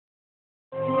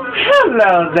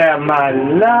Hello there, my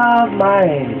love, my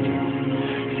angel.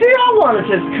 See, I want to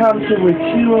just come to with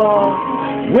you all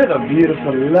with a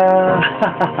beautiful love.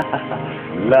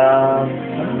 Love.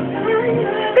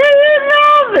 And you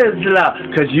know this love.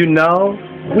 Because you know,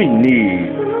 we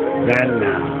need that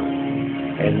love.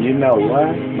 And you know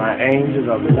what? My angels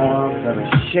of love are going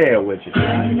to share with you.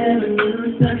 I never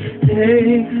knew such a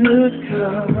day could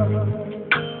come.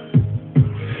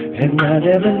 And I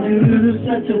never knew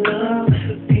such a love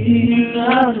could be the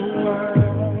one.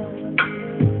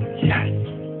 Yes.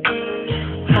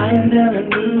 I never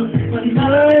knew when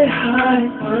my heart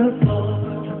was full.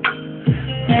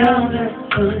 Now that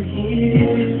you're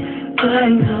here, I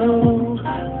know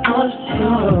for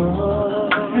sure.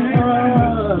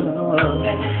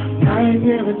 I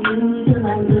never knew till I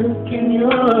look in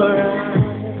your eyes.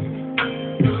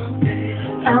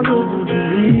 I wouldn't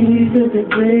believe it the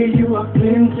way you walked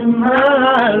into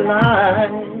my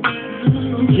life.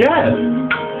 Yes.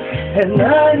 And I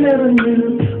never knew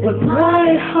what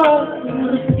my heart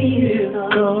would feel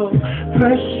so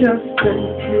precious and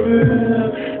pure.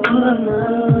 What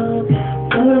love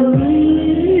for me.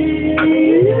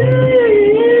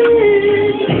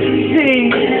 See,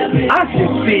 I can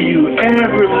see you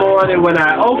every morning when I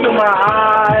open my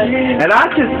eyes, and I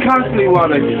just constantly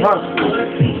want to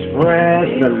spread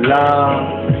the love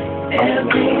of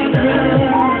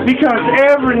God. Because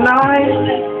every night,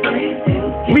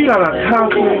 we're going to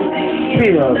constantly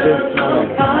feel this way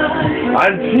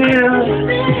until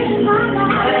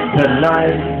the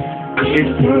night is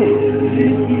through.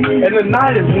 And the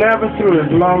night is never through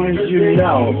as long as you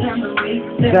know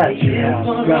that you have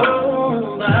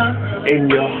God in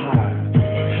your heart.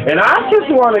 And I just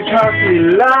want to constantly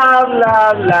love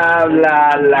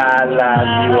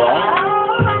you all.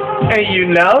 And you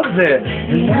know this.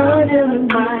 And I never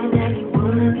mind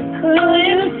anyone who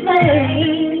you say.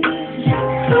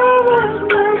 So much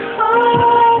my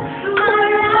heart, my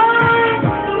life,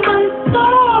 my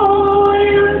soul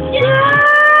is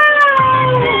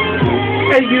yours.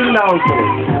 And you know this.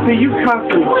 So you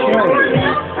constantly change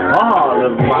all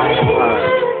of my heart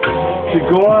to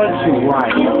go on to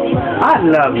right. I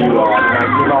love you all, and I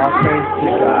give all thanks to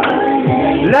God.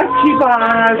 Let's keep our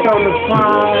eyes on the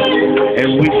prize, and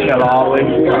we shall always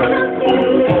come.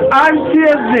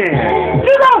 Until then,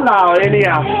 do not allow any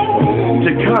obstacle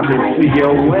to come into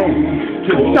your way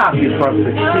to stop you from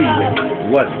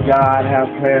succeeding what God has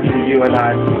planned for you and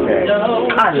I today.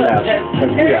 I love you,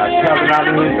 because we are coming out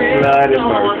of His blood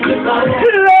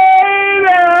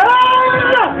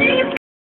and mercy.